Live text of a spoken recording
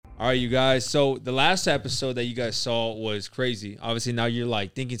All right, you guys. So the last episode that you guys saw was crazy. Obviously, now you're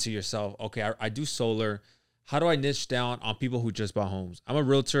like thinking to yourself, okay, I do solar. How do I niche down on people who just bought homes? I'm a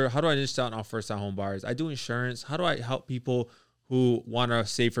realtor. How do I niche down on first-time home buyers? I do insurance. How do I help people who want to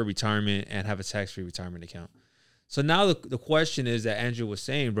save for retirement and have a tax-free retirement account? So now the question is that Andrew was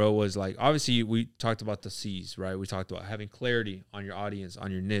saying, bro, was like, obviously we talked about the C's, right? We talked about having clarity on your audience,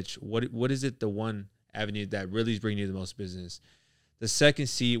 on your niche. What is it, the one avenue that really is bringing you the most business? The second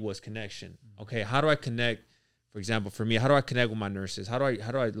C was connection. Okay, how do I connect? For example, for me, how do I connect with my nurses? How do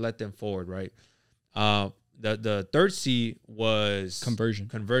I let them forward, right? The third C was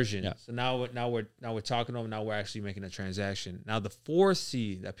conversion. Yeah. So now we're talking to them. Now we're actually making a transaction. Now the fourth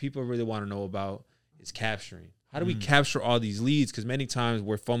C that people really want to know about is capturing. How do we capture all these leads? Because many times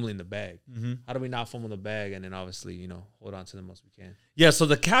we're fumbling the bag. How do we not fumble the bag and then obviously, hold on to the most we can? Yeah, so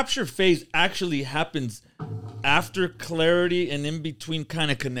the capture phase actually happens after clarity and in between kind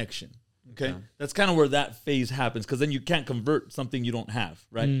of connection. Okay? That's kind of where that phase happens, because then you can't convert something you don't have,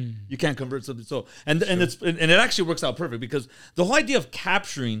 right? You can't convert something. So and it actually works out perfect, because the whole idea of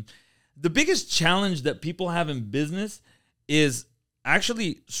capturing, the biggest challenge that people have in business is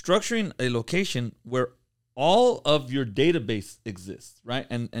actually structuring a location where all of your database exists, right?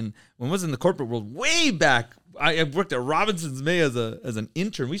 And when I was in the corporate world way back, I worked at Robinson's May as an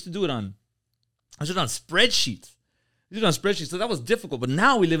intern. We used to do it on spreadsheets. So that was difficult. But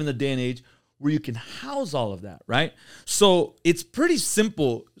now we live in the day and age where you can house all of that, right? So it's pretty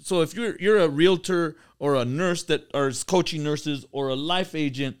simple. So if you're a realtor or a nurse that is coaching nurses or a life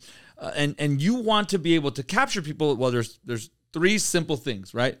agent, and you want to be able to capture people, well, there's three simple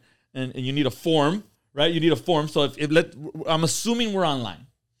things, right? And you need a form. Right, you need a form. So I'm assuming we're online,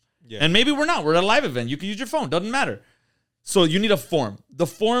 and maybe we're not. We're at a live event. You can use your phone. Doesn't matter. So you need a form. The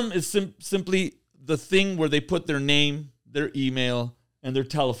form is simply the thing where they put their name, their email, and their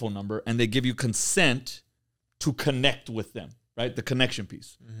telephone number, and they give you consent to connect with them. Right, the connection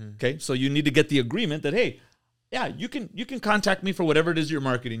piece. Okay, so you need to get the agreement that, hey, yeah, you can contact me for whatever it is you're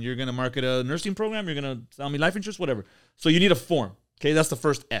marketing. You're going to market a nursing program. You're going to sell me life insurance, whatever. So you need a form. Okay, that's the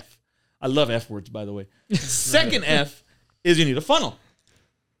first F. I love F words, by the way. Second F is you need a funnel.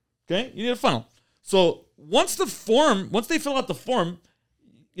 Okay? You need a funnel. So once they fill out the form,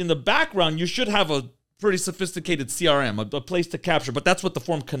 in the background, you should have a pretty sophisticated CRM, a place to capture, but that's what the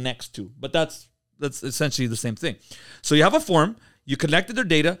form connects to. But that's essentially the same thing. So you have a form, you collected their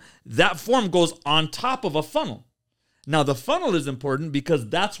data, that form goes on top of a funnel. Now, the funnel is important because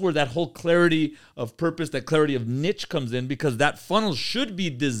that's where that whole clarity of purpose, that clarity of niche comes in, because that funnel should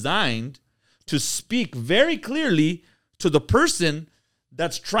be designed to speak very clearly to the person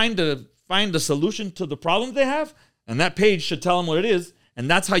that's trying to find a solution to the problem they have. And that page should tell them what it is. And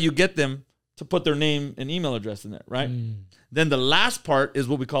that's how you get them to put their name and email address in there, right? Then the last part is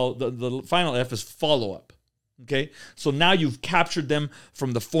what we call, the final F is follow-up. Okay? So now you've captured them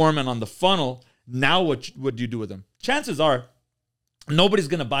from the form and on the funnel. Now what do you do with them? Chances are nobody's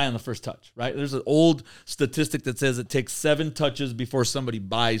going to buy on the first touch, right? There's an old statistic that says it takes 7 touches before somebody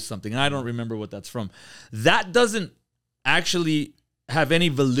buys something. And I don't remember what that's from. That doesn't actually have any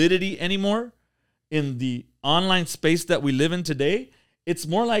validity anymore in the online space that we live in today. It's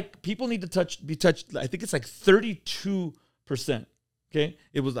more like people need to be touched. I think it's like 32%. Okay,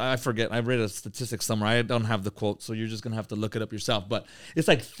 I forget. I read a statistic somewhere. I don't have the quote, so you're just going to have to look it up yourself. But it's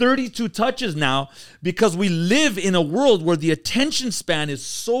like 32 touches now, because we live in a world where the attention span is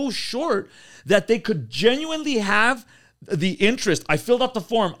so short that they could genuinely have the interest. I filled out the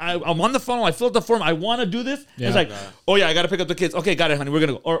form. I'm on the funnel. I filled the form. I want to do this. Yeah, it's like, oh yeah, I got to pick up the kids. Okay, got it, honey. We're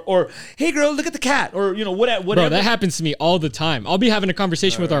going to go. Or hey girl, look at the cat. Or, whatever. Bro, that happens to me all the time. I'll be having a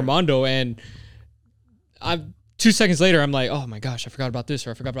conversation with Armando, and 2 seconds later, I'm like, oh my gosh, I forgot about this or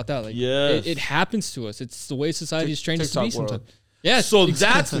I forgot about that. Like, yes. It happens to us. It's the way society is trained us to be sometimes. Yeah, so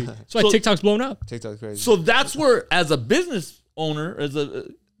exactly. That's why TikTok's blown up. TikTok's crazy. So that's where, as a business owner,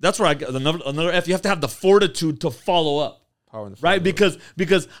 that's where I got another F. You have to have the fortitude to follow up, right? Because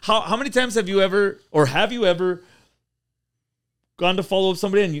how many times have you ever gone to follow up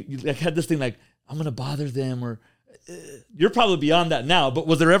somebody and you had this thing like, I'm gonna bother them, or you're probably beyond that now. But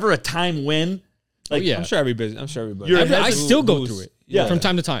was there ever a time when? Like, yeah, I'm sure everybody. I still go through it from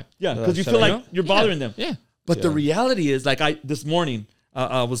time to time. Yeah, because you feel like you're bothering them. Yeah. But the reality is, like, this morning,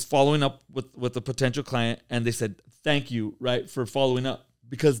 I was following up with a potential client, and they said, thank you, right, for following up,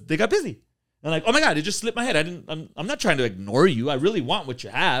 because they got busy. And like, oh my God, it just slipped my head. I'm not trying to ignore you. I really want what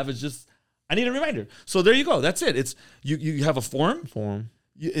you have. It's just, I need a reminder. So there you go. That's it. It's you have a form.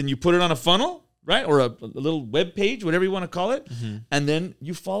 And you put it on a funnel. Right? Or a little web page, whatever you want to call it. And then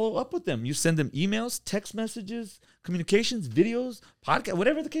you follow up with them. You send them emails, text messages, communications, videos, podcast,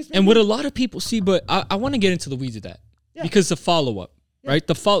 whatever the case may And be. what a lot of people see, but I want to get into the weeds of that because the follow up, right?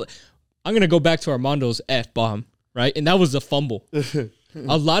 I'm gonna go back to Armando's F-bomb, right? And that was a fumble.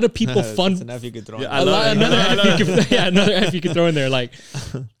 A lot of people That's an F you could throw in. another F you could throw in there. Like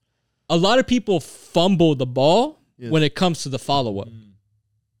a lot of people fumble the ball when it comes to the follow up.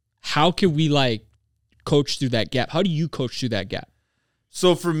 How can we like coach through that gap? How do you coach through that gap?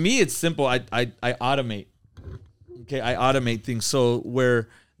 So for me, it's simple. I automate. Okay, I automate things. So where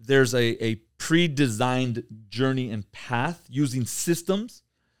there's a pre-designed journey and path using systems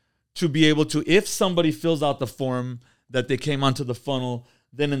to be able to, if somebody fills out the form that they came onto the funnel,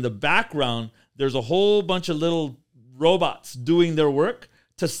 then in the background, there's a whole bunch of little robots doing their work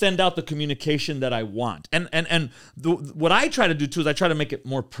to send out the communication that I want. What I try to do too is I try to make it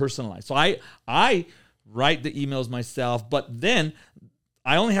more personalized. So I write the emails myself, but then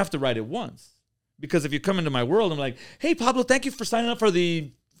I only have to write it once. Because if you come into my world, I'm like, hey, Pablo, thank you for signing up for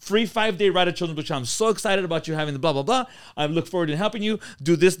the free 5-day ride at Children's Book Show. I'm so excited about you having the blah, blah, blah. I look forward to helping you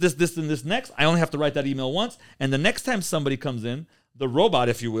do this, and this next. I only have to write that email once. And the next time somebody comes in, the robot,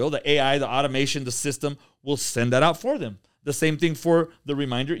 if you will, the AI, the automation, the system will send that out for them. The same thing for the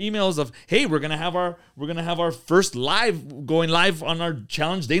reminder emails of, hey, we're gonna have our first going live on our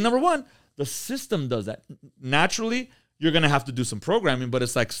challenge day number 1. The system does that. Naturally, you're going to have to do some programming, but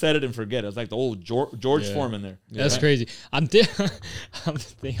it's like set it and forget it. It's like the old George Foreman there. That's crazy. I'm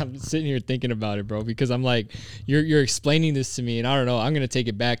sitting here thinking about it, bro, because I'm like, you're explaining this to me, and I don't know. I'm going to take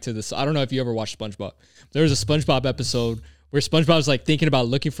it back to this. I don't know if you ever watched SpongeBob. There was a SpongeBob episode where SpongeBob's like thinking about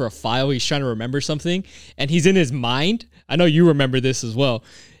looking for a file. He's trying to remember something, and he's in his mind. I know you remember this as well.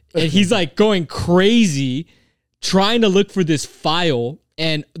 And he's like going crazy trying to look for this file.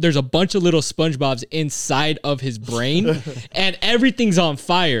 And there's a bunch of little SpongeBobs inside of his brain and everything's on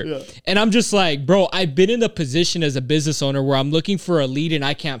fire. Yeah. And I'm just like, bro, I've been in the position as a business owner where I'm looking for a lead and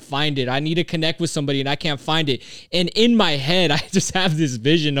I can't find it. I need to connect with somebody and I can't find it. And in my head, I just have this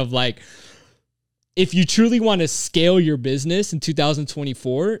vision of like, if you truly want to scale your business in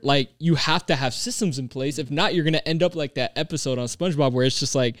 2024, like you have to have systems in place. If not, you're going to end up like that episode on SpongeBob where it's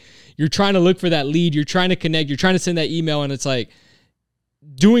just like, you're trying to look for that lead. You're trying to connect. You're trying to send that email. And it's like,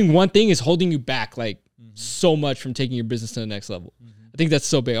 doing one thing is holding you back like so much from taking your business to the next level. I think that's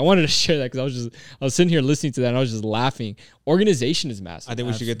so big. I wanted to share that because I was sitting here listening to that and I was just laughing. Organization is massive. I think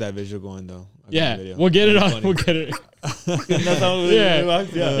we should get that visual going though. Yeah, we'll get it on. We'll get it.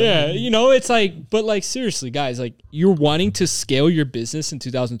 Yeah. You know, it's like, but like seriously, guys, like you're wanting to scale your business in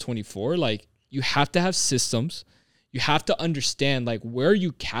 2024. Like you have to have systems. You have to understand like where are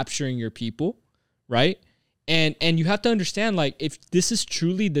you capturing your people, right? And you have to understand, like, if this is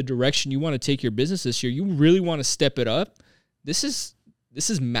truly the direction you want to take your business this year, you really want to step it up. This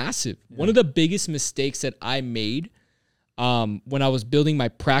is massive. Yeah. One of the biggest mistakes that I made when I was building my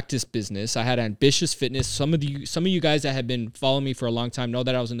practice business, I had Ambitious Fitness. Some of you guys that have been following me for a long time know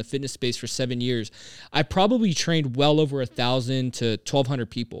that I was in the fitness space for 7 years. I probably trained well over 1,000 to 1,200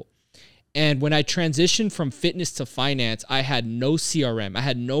 people. And when I transitioned from fitness to finance, I had no CRM. I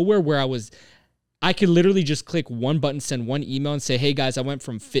had nowhere where I could literally just click one button, send one email and say, hey guys, I went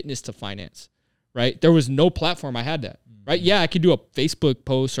from fitness to finance, right? There was no platform I had that, right? Yeah, I could do a Facebook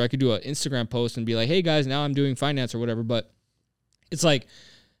post or I could do an Instagram post and be like, hey guys, now I'm doing finance or whatever. But it's like,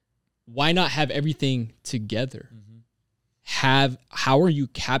 why not have everything together? How are you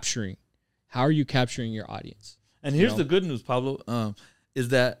capturing your audience? And here's the good news, Pablo, is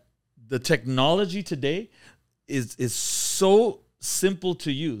that the technology today is so simple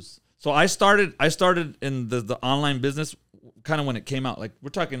to use. So I started in the online business kind of when it came out. Like we're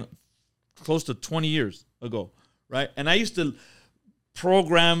talking close to 20 years ago, right? And I used to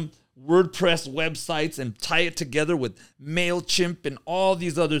program WordPress websites and tie it together with MailChimp and all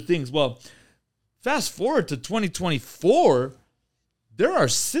these other things. Well, fast forward to 2024, there are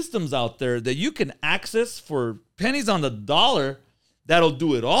systems out there that you can access for pennies on the dollar that'll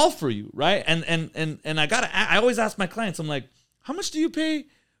do it all for you, right? And I always ask my clients, I'm like, how much do you pay?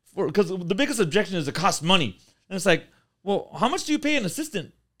 Because the biggest objection is it costs money. And it's like, well, how much do you pay an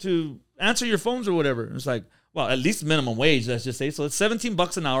assistant to answer your phones or whatever? And it's like, well, at least minimum wage, let's just say. So it's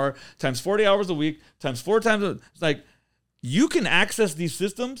 $17 an hour times 40 hours a week times 4 times. It's like you can access these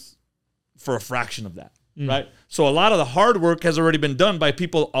systems for a fraction of that, right? So a lot of the hard work has already been done by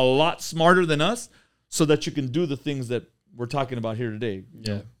people a lot smarter than us so that you can do the things that we're talking about here today.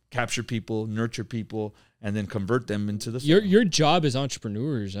 Yeah. Capture people, nurture people, and then convert them into the your job as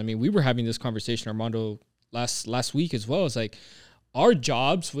entrepreneurs. I mean, we were having this conversation, Armando, last week as well. It's like our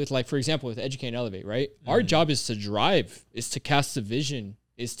jobs with, like, for example, with Educate and Elevate, right? Our job is to drive, is to cast the vision,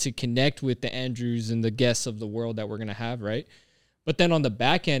 is to connect with the Andrews and the guests of the world that we're going to have, right? But then on the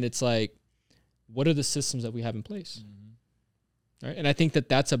back end, it's like, what are the systems that we have in place? Right? And I think that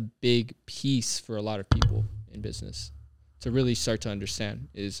that's a big piece for a lot of people in business to really start to understand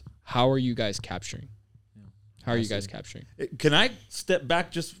is how are you guys capturing? How are you guys capturing? Can I step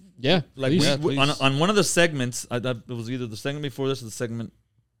back just? Yeah. Like please. on one of the segments, it was either the segment before this or the segment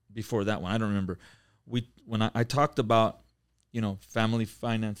before that one. I don't remember. When I talked about, family,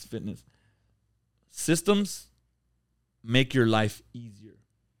 finance, fitness, systems make your life easier.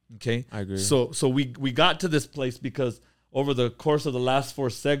 Okay, I agree. So we got to this place because over the course of the last 4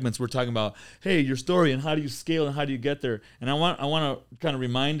 segments, we're talking about, hey, your story and how do you scale and how do you get there. And I want to kind of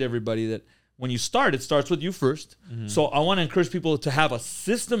remind everybody that when you start, it starts with you first. Mm-hmm. So I want to encourage people to have a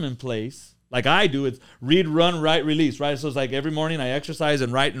system in place. Like I do, it's read, run, write, release, right? So it's like every morning I exercise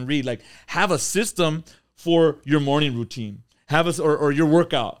and write and read. Like have a system for your morning routine. Or your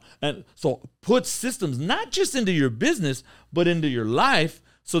workout. And so put systems not just into your business, but into your life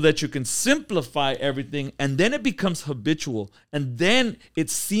so that you can simplify everything. And then it becomes habitual. And then it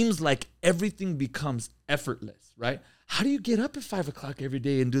seems like everything becomes effortless, right? How do you get up at 5 o'clock every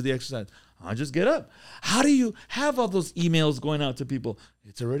day and do the exercise? I just get up. How do you have all those emails going out to people?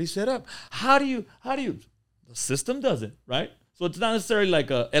 It's already set up. How do you, the system does it, right? So it's not necessarily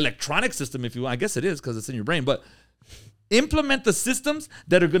like a electronic system, if you want. I guess it is because it's in your brain, but implement the systems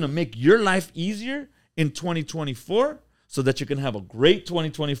that are going to make your life easier in 2024 so that you can have a great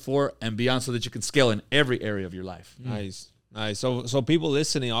 2024 and beyond so that you can scale in every area of your life. Nice. So people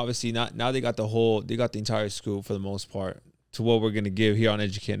listening, obviously now they got the entire scoop for the most part to what we're going to give here on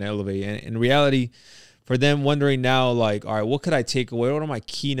Educate and Elevate. And in reality, for them wondering now, like, all right, what could I take away? What are my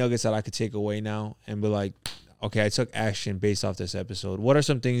key nuggets that I could take away now and be like, okay, I took action based off this episode. What are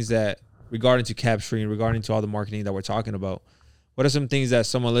some things that regarding to capturing, regarding to all the marketing that we're talking about, what are some things that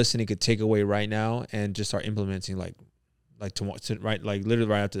someone listening could take away right now and just start implementing like tomorrow, right? Like literally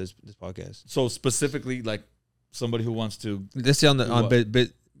right after this podcast. So specifically, like somebody who wants to, let's say but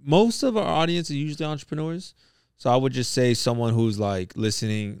most of our audience are usually entrepreneurs. So I would just say someone who's like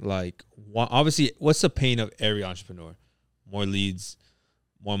listening, like obviously, what's the pain of every entrepreneur? More leads,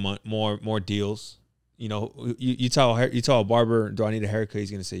 more deals. You tell a barber, do I need a haircut? He's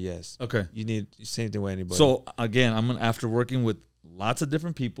gonna say yes. Okay. You need same thing with anybody. So again, after working with lots of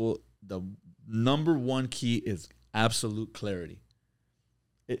different people, the number one key is absolute clarity.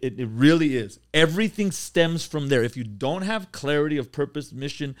 It really is. Everything stems from there. If you don't have clarity of purpose,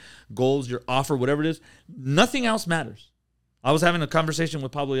 mission, goals, your offer, whatever it is, nothing else matters. I was having a conversation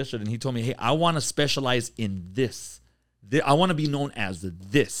with Pablo yesterday, and he told me, hey, I want to specialize in this. I want to be known as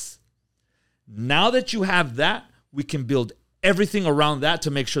this. Now that you have that, we can build everything around that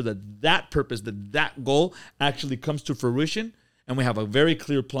to make sure that purpose, that goal actually comes to fruition, and we have a very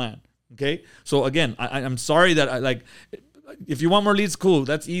clear plan. Okay? So again, I'm sorry that if you want more leads, cool,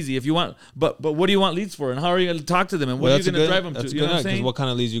 that's easy. If you want, but what do you want leads for, and how are you going to talk to them, and what are you going to drive them to? You know what I'm saying? What kind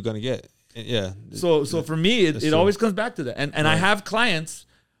of leads you going to get? Yeah. So for me, it always comes back to that, and right. I have clients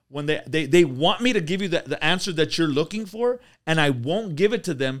when they want me to give you the answer that you're looking for, and I won't give it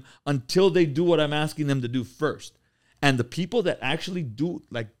to them until they do what I'm asking them to do first. And the people that actually do,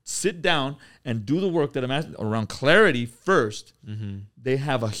 like, sit down and do the work that I'm asking around clarity first, they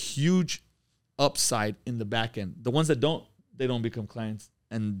have a huge upside in the back end. The ones that don't, they don't become clients,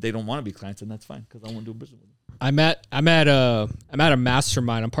 and they don't want to be clients, and that's fine because I won't do business with them. I'm at a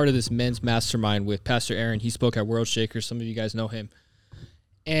mastermind. I'm part of this men's mastermind with Pastor Aaron. He spoke at World Shakers. Some of you guys know him.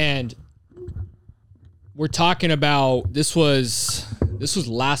 And we're talking about, this was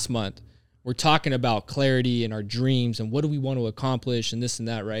last month. We're talking about clarity and our dreams and what do we want to accomplish and this and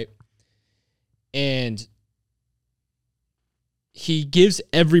that, right? And he gives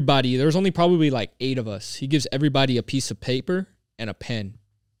everybody, there's only probably like 8 of us. He gives everybody a piece of paper and a pen.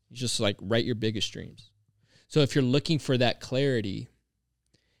 He's just like, write your biggest dreams. So if you're looking for that clarity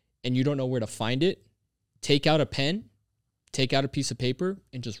and you don't know where to find it, take out a pen, take out a piece of paper,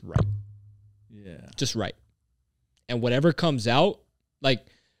 and just write. Yeah. Just write. And whatever comes out, like,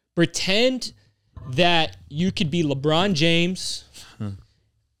 pretend that you could be LeBron James,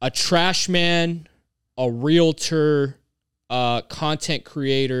 a trash man, a realtor, a content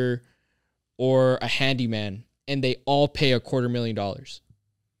creator, or a handyman, and they all pay $250,000.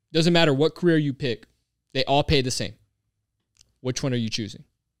 Doesn't matter what career you pick, they all pay the same. Which one are you choosing?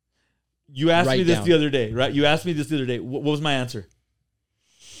 You asked me this the other day, right? You asked me this the other day. What was my answer?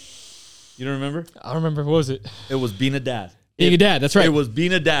 You don't remember? I don't remember. What was it? It was being a dad. Being a dad, that's right. It was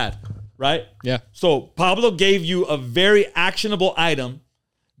being a dad, right? Yeah. So Pablo gave you a very actionable item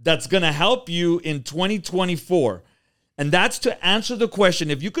that's going to help you in 2024. And that's to answer the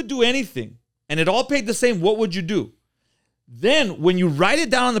question, if you could do anything and it all paid the same, what would you do? Then when you write it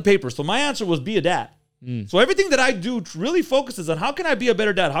down on the paper, so my answer was be a dad. So everything that I do really focuses on how can I be a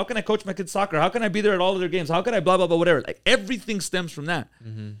better dad? How can I coach my kids soccer? How can I be there at all of their games? How can I blah, blah, blah, whatever. Like everything stems from that.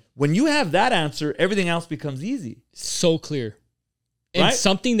 When you have that answer, everything else becomes easy. So clear. And Right?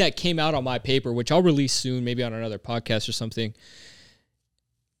 something that came out on my paper, which I'll release soon, maybe on another podcast or something.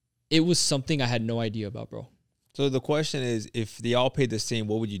 It was something I had no idea about, bro. So the question is, if they all paid the same,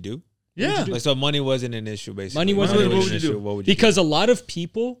 what would you do? Yeah. Like, so money wasn't an issue, basically. Money wasn't an an issue. What would you Because a lot of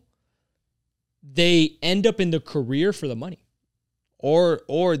people, they end up in the career for the money. do?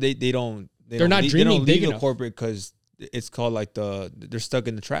 Or they don't. They're not dreaming They don't big leave the enough. corporate because it's called like they're stuck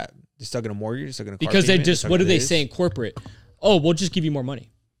in the trap. They're stuck in a mortgage. They're stuck in a car Because they payment, just, they're what stuck do in they this. say in corporate? Oh, we'll just give you more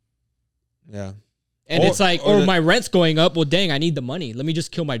money. Yeah. And Or- it's like, or or the- my rent's going up. Well, dang, I need the money. Let me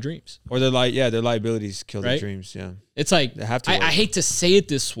just kill my dreams. Or they're like, yeah, their liabilities kill their Right? dreams. Yeah. It's like, They have to I work. hate to say it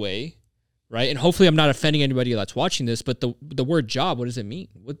this way, right? And hopefully I'm not offending anybody that's watching this, but the word job, what does it mean?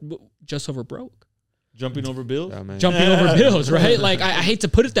 What just over broke? Jumping over bills. Yeah, man. Jumping over bills, right? Like, I hate to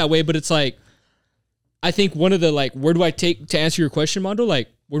put it that way, but it's like, I think one of the, like, where do I take, to answer your question, Mondo, like,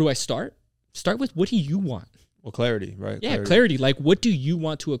 where do I start? Start with, what do you want? Well, clarity, right? Yeah, clarity. Like, what do you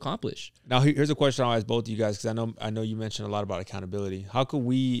want to accomplish? Now, here's a question I'll ask both of you guys, because I know you mentioned a lot about accountability. How could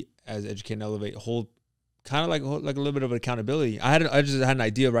we, as Educate and Elevate, hold kind of like a little bit of accountability? I just had an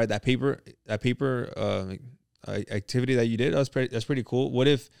idea, right? That paper activity that you did, that's pretty cool. What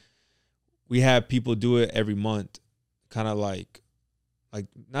if we have people do it every month, kind of like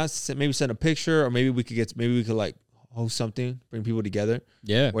maybe send a picture, or maybe we could like host something, bring people together.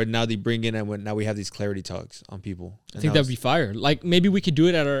 Yeah. Where now they bring in, and now we have these clarity talks on people. I think that would be fire. Like, maybe we could do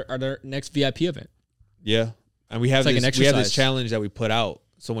it at our next VIP event. Yeah, and we have It's like an this exercise. challenge that we put out.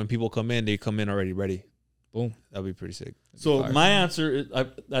 So when people come in, they come in already ready. Boom. That'd be pretty sick. So Fire. my answer is,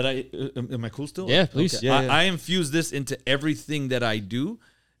 am I cool still? Yeah, please. Okay. Yeah, yeah. I infuse this into everything that I do,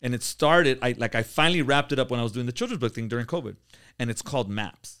 and it started. I finally wrapped it up when I was doing the children's book thing during COVID, and it's called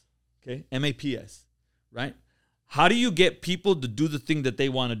MAPS. Okay, MAPS, right? How do you get people to do the thing that they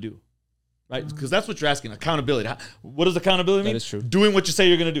want to do, right? Because that's what you're asking. Accountability. What does accountability mean? That is true. Doing what you say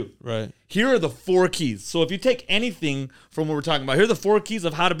you're going to do. Right. Here are the 4 keys. So if you take anything from what we're talking about, here are the 4 keys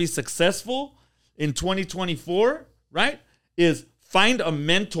of how to be successful in 2024, right? Is find a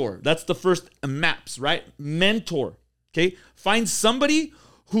mentor. That's the first MAPS, right? Mentor. Okay. Find somebody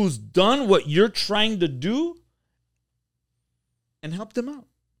who's done what you're trying to do and help them out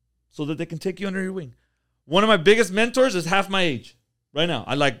so that they can take you under your wing. One of my biggest mentors is half my age right now.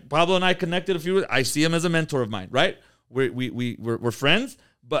 Pablo and I connected a few. I see him as a mentor of mine, right? We're friends,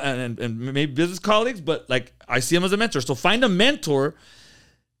 but and maybe business colleagues, but like I see him as a mentor. So find a mentor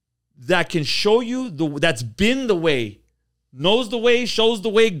that can show you that's been the way, knows the way, shows the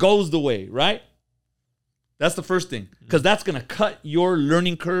way, goes the way, right? That's the first thing, because that's going to cut your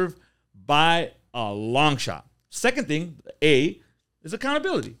learning curve by a long shot. Second thing, A, is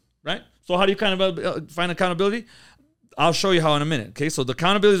accountability, right? So how do you find accountability? I'll show you how in a minute, okay? So the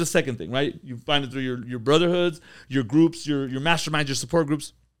accountability is the second thing, right? You find it through your brotherhoods, your groups, your masterminds, your support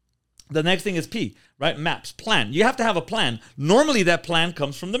groups. The next thing is P, right? MAPS, plan. You have to have a plan. Normally that plan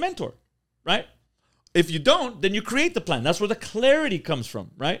comes from the mentor, right? If you don't, then you create the plan. That's where the clarity comes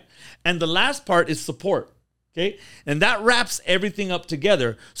from, right? And the last part is support, okay? And that wraps everything up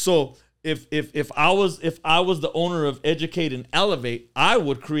together. So if I was the owner of Educate and Elevate, I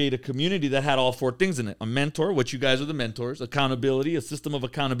would create a community that had all 4 things in it. A mentor, which you guys are the mentors, accountability, a system of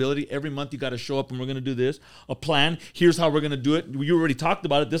accountability. Every month you got to show up and we're going to do this. A plan, here's how we're going to do it. You already talked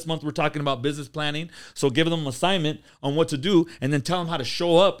about it. This month we're talking about business planning. So give them an assignment on what to do and then tell them how to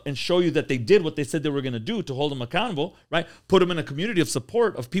show up and show you that they did what they said they were going to do to hold them accountable, right? Put them in a community of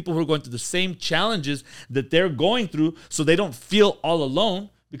support of people who are going through the same challenges that they're going through so they don't feel all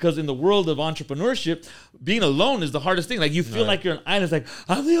alone. Because in the world of entrepreneurship, being alone is the hardest thing. Like you feel like you're an island. It's like,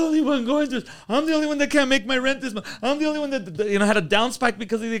 I'm the only one going through this. I'm the only one that can't make my rent this month. I'm the only one that had a down spike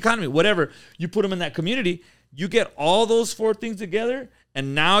because of the economy. Whatever. You put them in that community, you get all those 4 things together,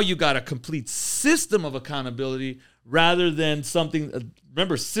 and now you got a complete system of accountability rather than something.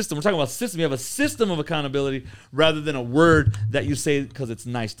 Remember, system. We're talking about system. You have a system of accountability rather than a word that you say because it's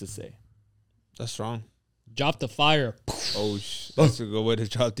nice to say. That's strong. Drop the fire. Oh, that's a good way to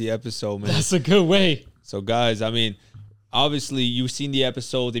drop the episode, man. That's a good way. So, guys, I mean, obviously, you've seen the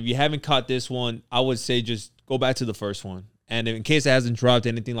episode. If you haven't caught this one, I would say just go back to the first one. And in case it hasn't dropped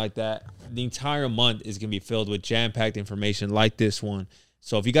anything like that, the entire month is going to be filled with jam-packed information like this one.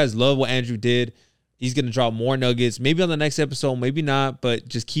 So if you guys love what Andrew did, he's going to drop more nuggets. Maybe on the next episode, maybe not, but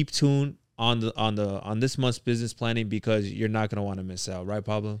just keep tuned on this month's business planning because you're not gonna want to miss out, right,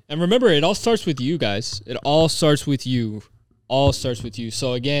 Pablo? And remember, it all starts with you guys. It all starts with you. All starts with you.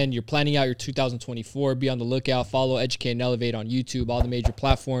 So again, you're planning out your 2024. Be on the lookout. Follow Educate and Elevate on YouTube, all the major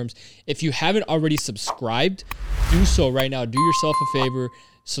platforms. If you haven't already subscribed, do so right now. Do yourself a favor.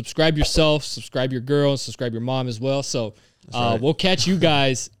 Subscribe yourself. Subscribe your girl. Subscribe your mom as well. So we'll catch you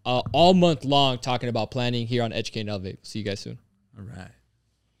guys all month long talking about planning here on Educate and Elevate. See you guys soon. All right.